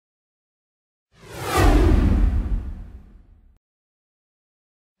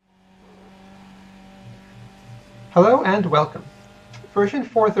Hello and welcome. Version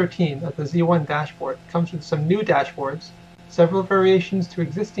 4.13 of the Z1 dashboard comes with some new dashboards, several variations to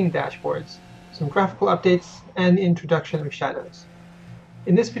existing dashboards, some graphical updates, and the introduction of shadows.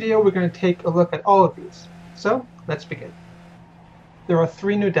 In this video we're going to take a look at all of these, so let's begin. There are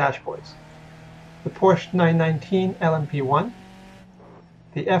three new dashboards: the Porsche 919 LMP1,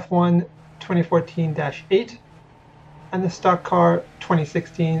 the F1 2014-8, and the Stockcar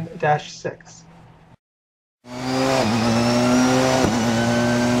 2016-6.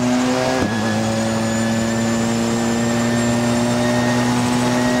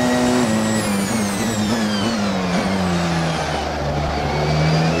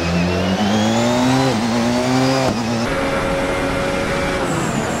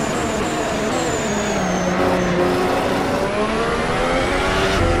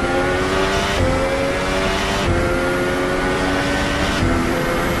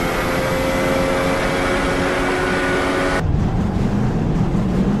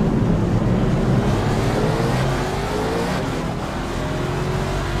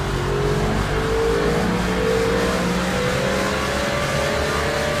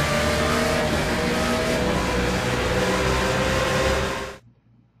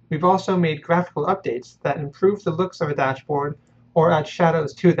 We've also made graphical updates that improve the looks of a dashboard or add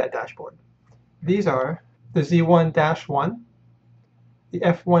shadows to that dashboard. These are the Z1-1, the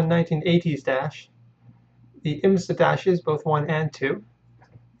F1 1980s Dash, the IMSA Dashes, both 1 and 2,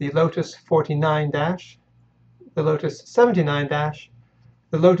 the Lotus 49 Dash, the Lotus 79 Dash,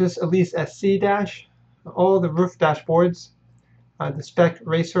 the Lotus Elise SC Dash, all the RUF dashboards, the Spec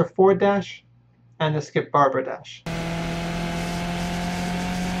Racer 4 Dash, and the Skip Barber Dash.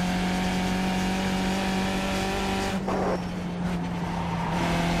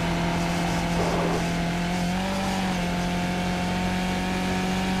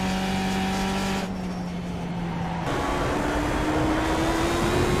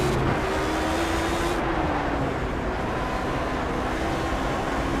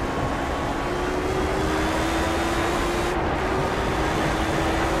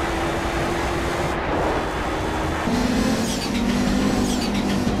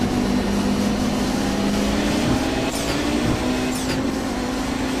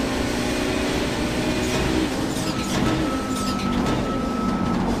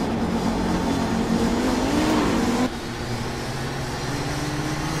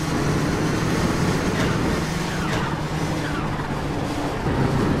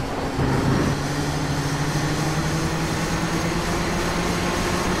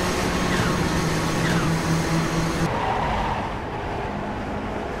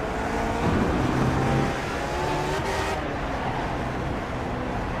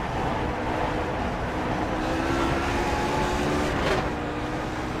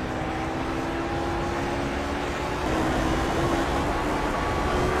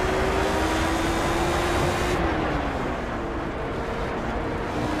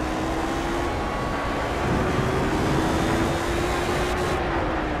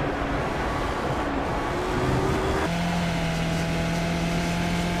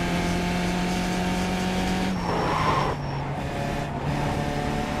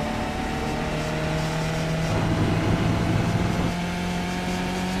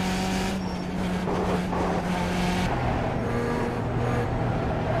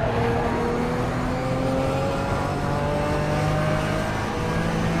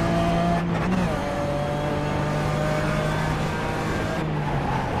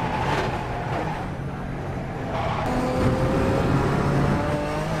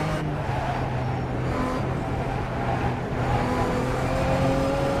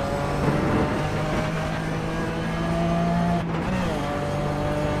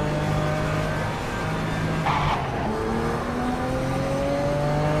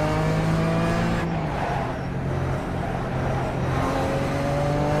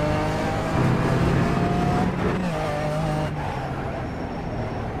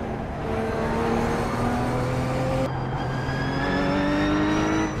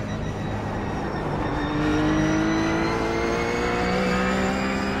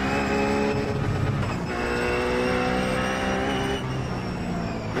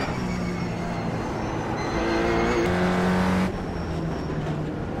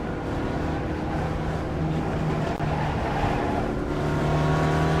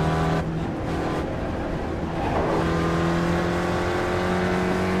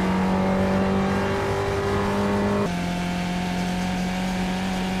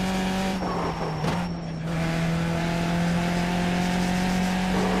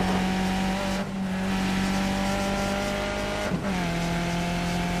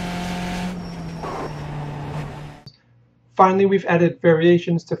 Finally, we've added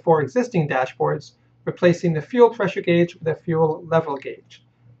variations to 4 existing dashboards, replacing the fuel pressure gauge with a fuel level gauge.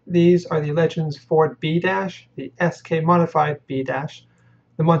 These are the Legends Ford B Dash, the SK Modified B Dash,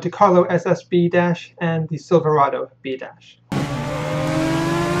 the Monte Carlo SS B Dash, and the Silverado B Dash.